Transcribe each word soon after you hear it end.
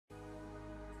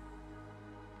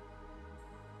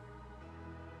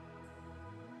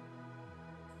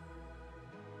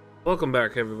Welcome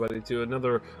back, everybody, to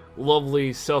another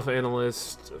lovely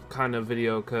self-analyst kind of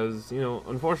video, because,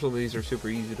 unfortunately these are super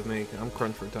easy to make. I'm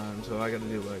crunched for time, so I gotta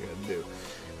do what I gotta do.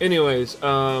 Anyways,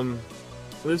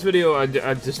 this video I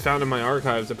just found in my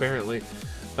archives, apparently.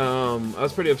 I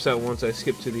was pretty upset once I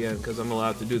skipped to the end, because I'm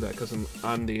allowed to do that, because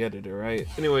I'm the editor, right?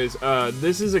 Anyways,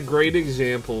 this is a great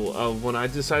example of when I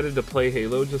decided to play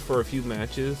Halo just for a few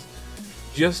matches,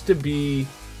 just to be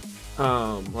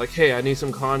like, hey, I need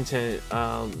some content,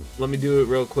 let me do it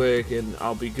real quick and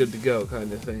I'll be good to go,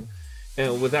 kind of thing.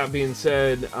 And with that being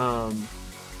said, I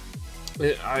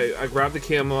grabbed the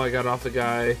camo, I got off the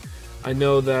guy, I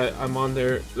know that I'm on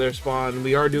their spawn.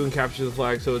 We are doing capture the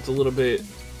flag, so it's a little bit,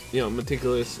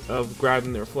 meticulous of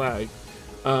grabbing their flag.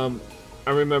 I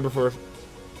remember for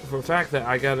a fact that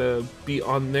I gotta be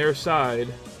on their side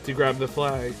to grab the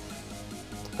flag.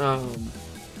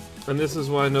 And this is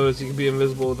when I noticed you can be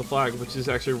invisible with the flag, which is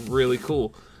actually really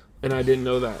cool. And I didn't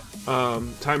know that.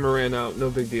 Timer ran out, no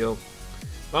big deal.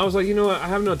 I was like, you know what, I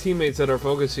have no teammates that are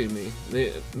focusing me.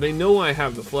 They know I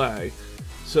have the flag,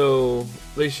 so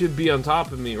they should be on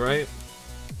top of me, right?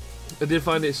 I did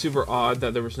find it super odd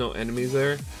that there was no enemies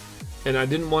there. And I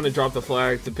didn't want to drop the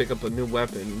flag to pick up a new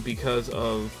weapon because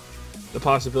of the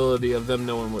possibility of them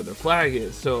knowing where their flag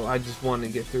is. So I just wanted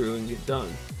to get through and get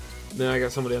done. Then I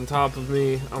got somebody on top of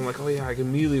me. I'm like, oh yeah, I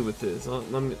can melee with this.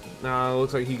 Nah, it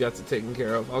looks like he got it taken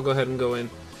care of. I'll go ahead and go in.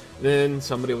 Then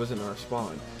somebody was in our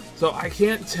spawn. So I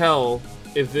can't tell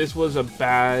if this was a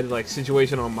bad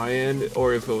situation on my end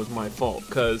or if it was my fault.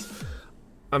 Because,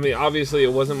 I mean, obviously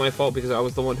it wasn't my fault because I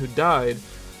was the one who died.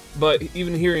 But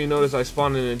even here, you notice I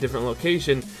spawned in a different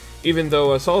location. Even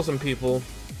though I saw some people.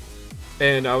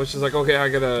 And I was just like, okay, I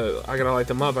gotta light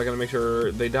them up. I gotta make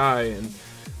sure they die. And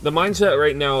the mindset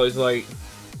right now is like,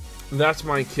 that's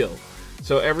my kill.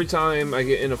 So every time I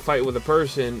get in a fight with a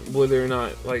person, whether or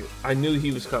not, I knew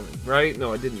he was coming, right?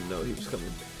 No, I didn't know he was coming.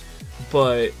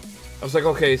 But I was like,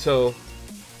 okay, so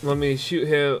let me shoot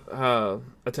him,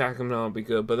 attack him now, I'll be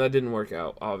good. But that didn't work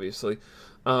out, obviously.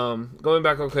 Going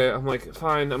back, okay, I'm like,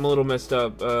 fine, I'm a little messed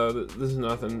up. This is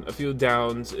nothing. A few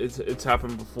downs, it's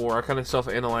happened before. I kind of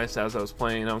self-analyzed as I was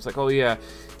playing. I was like, oh yeah,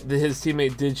 his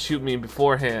teammate did shoot me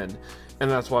beforehand. And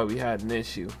that's why we had an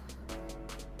issue.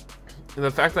 And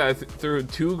the fact that I threw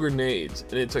 2 grenades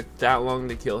and it took that long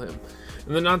to kill him.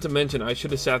 And then not to mention, I should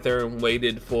have sat there and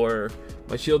waited for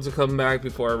my shields to come back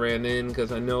before I ran in,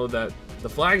 because I know that the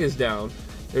flag is down.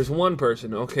 There's one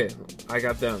person. Okay, I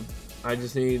got them. I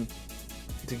just need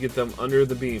to get them under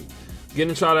the beam.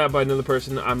 Getting shot at by another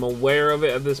person. I'm aware of it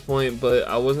at this point, but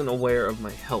I wasn't aware of my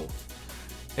health.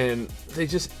 And they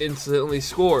just instantly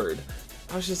scored.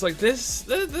 I was just like, this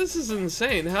is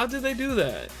insane. How did they do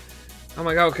that? I'm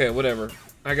like, okay, whatever.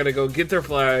 I gotta go get their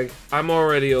flag. I'm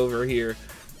already over here.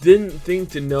 Didn't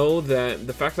think to know that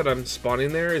the fact that I'm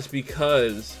spawning there is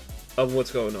because of what's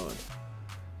going on.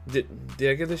 Did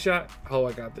I get the shot? Oh,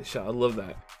 I got the shot. I love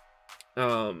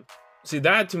that. See,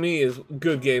 that to me is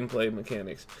good gameplay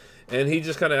mechanics. And he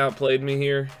just kind of outplayed me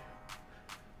here.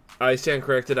 I stand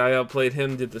corrected. I outplayed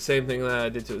him, did the same thing that I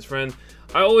did to his friend.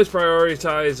 I always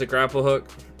prioritize the grapple hook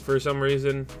for some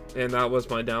reason, and that was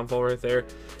my downfall right there.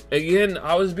 Again,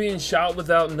 I was being shot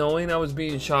without knowing I was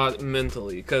being shot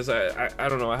mentally, because I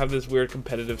don't know, I have this weird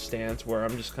competitive stance where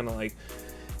I'm just kind of like,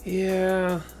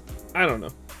 yeah, I don't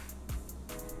know.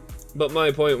 But my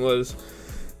point was,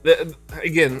 that,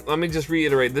 again, let me just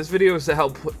reiterate, this video is to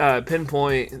help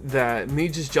pinpoint that me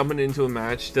just jumping into a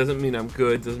match doesn't mean I'm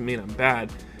good, doesn't mean I'm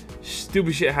bad.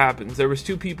 Stupid shit happens. There was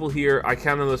 2 people here. I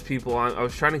counted those people. I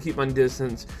was trying to keep my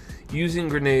distance, using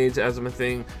grenades as my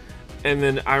thing, and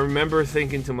then I remember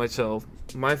thinking to myself,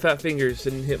 my fat fingers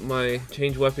didn't hit my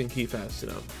change weapon key fast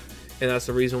enough, and that's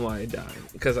the reason why I died,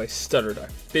 because I stuttered. I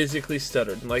physically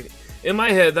stuttered. Like, in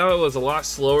my head, that was a lot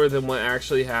slower than what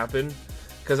actually happened,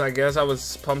 because I guess I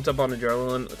was pumped up on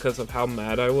adrenaline because of how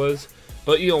mad I was.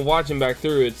 But watching back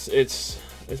through, it's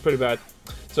pretty bad.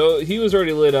 So he was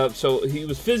already lit up, so he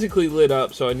was physically lit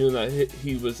up, so I knew that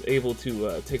he was able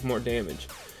to take more damage.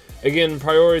 Again,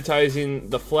 prioritizing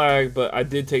the flag, but I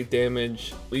did take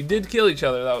damage. We did kill each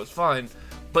other, that was fine,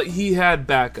 but he had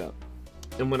backup.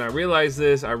 And when I realized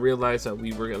this, I realized that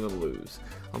we were going to lose.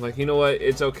 I'm like, you know what,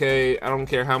 it's okay, I don't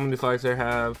care how many flags I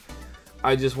have.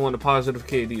 I just want a positive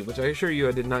KD, which I assure you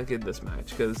I did not get this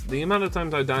match, because the amount of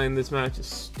times I die in this match is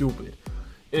stupid.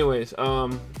 Anyways,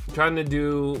 trying to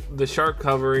do the shark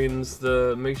coverings,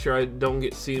 make sure I don't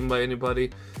get seen by anybody.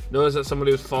 Noticed that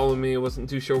somebody was following me. I wasn't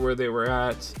too sure where they were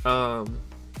at.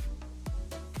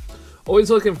 Always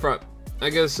look in front. I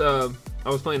guess I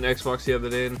was playing Xbox the other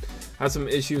day and had some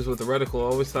issues with the reticle.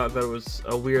 I always thought that it was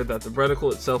weird that the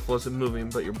reticle itself wasn't moving,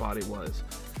 but your body was.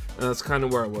 And that's kind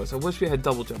of where I was. I wish we had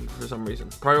double jump for some reason.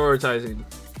 Prioritizing.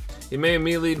 He may have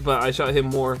melee, but I shot him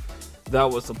more. That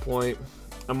was the point.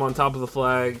 I'm on top of the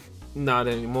flag. Not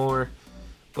anymore.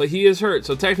 But he is hurt.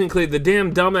 So technically, the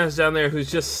damn dumbass down there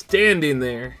who's just standing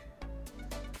there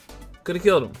could have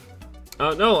killed him.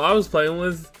 No, I was playing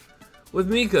with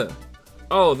Mika.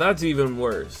 Oh, that's even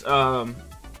worse.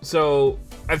 So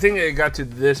I think it got to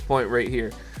this point right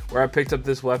here where I picked up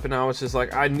this weapon. I was just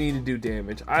like, I need to do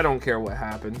damage. I don't care what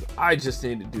happens. I just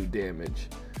need to do damage.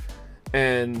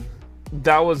 And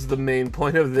that was the main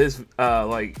point of this,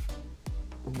 like,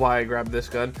 why I grabbed this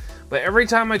gun. But every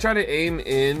time I try to aim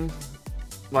in,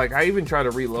 like, I even try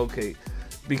to relocate,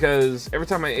 because every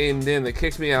time I aimed in, it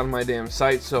kicks me out of my damn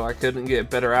sight, so I couldn't get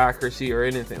better accuracy or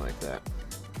anything like that.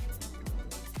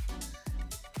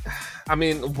 I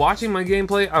mean, watching my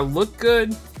gameplay, I look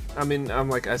good. I mean, I'm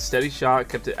like a steady shot,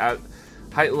 kept it at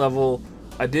height level.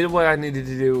 I did what I needed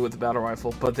to do with the battle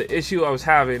rifle, but the issue I was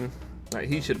having, right,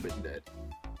 he should have been dead.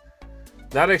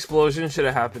 That explosion should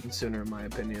have happened sooner, in my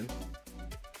opinion.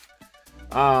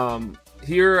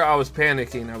 Here I was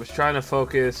panicking. I was trying to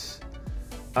focus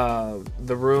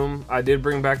the room. I did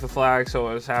bring back the flag, so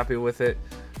I was happy with it.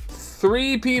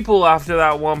 3 people after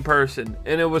that one person,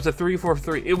 and it was a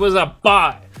 3-4-3. It was a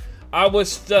bot. I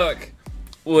was stuck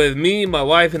with me, my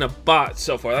wife, and a bot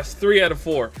so far. That's 3 out of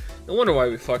 4. No wonder why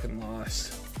we fucking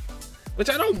lost. Which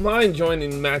I don't mind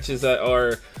joining matches that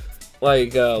are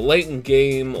like late in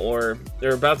game or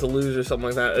they're about to lose or something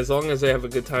like that. As long as they have a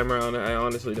good time around it, I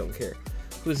honestly don't care.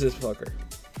 Who's this fucker?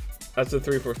 That's a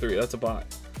 3-4-3. That's a bot.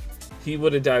 He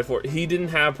would have died for it. He didn't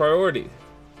have priority.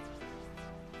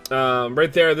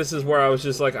 Right there, this is where I was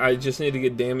just like, I just need to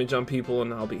get damage on people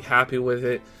and I'll be happy with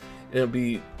it. And it'll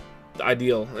be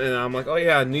ideal. And I'm like, oh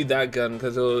yeah, I need that gun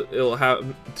because it'll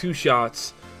have 2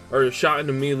 shots or a shot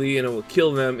into melee and it will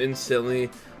kill them instantly.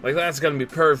 Like, that's gonna be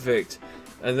perfect.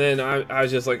 And then I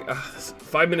was just like,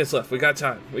 5 minutes left. We got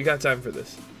time. We got time for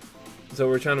this. So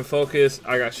we're trying to focus.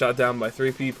 I got shot down by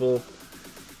 3 people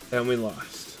and we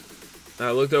lost. And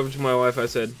I looked over to my wife. I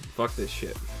said, fuck this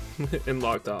shit, and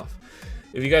locked off.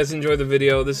 If you guys enjoyed the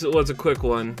video, this was a quick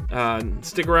one.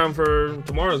 Stick around for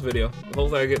tomorrow's video.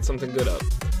 Hopefully I get something good up.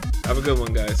 Have a good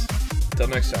one, guys. Until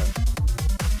next time.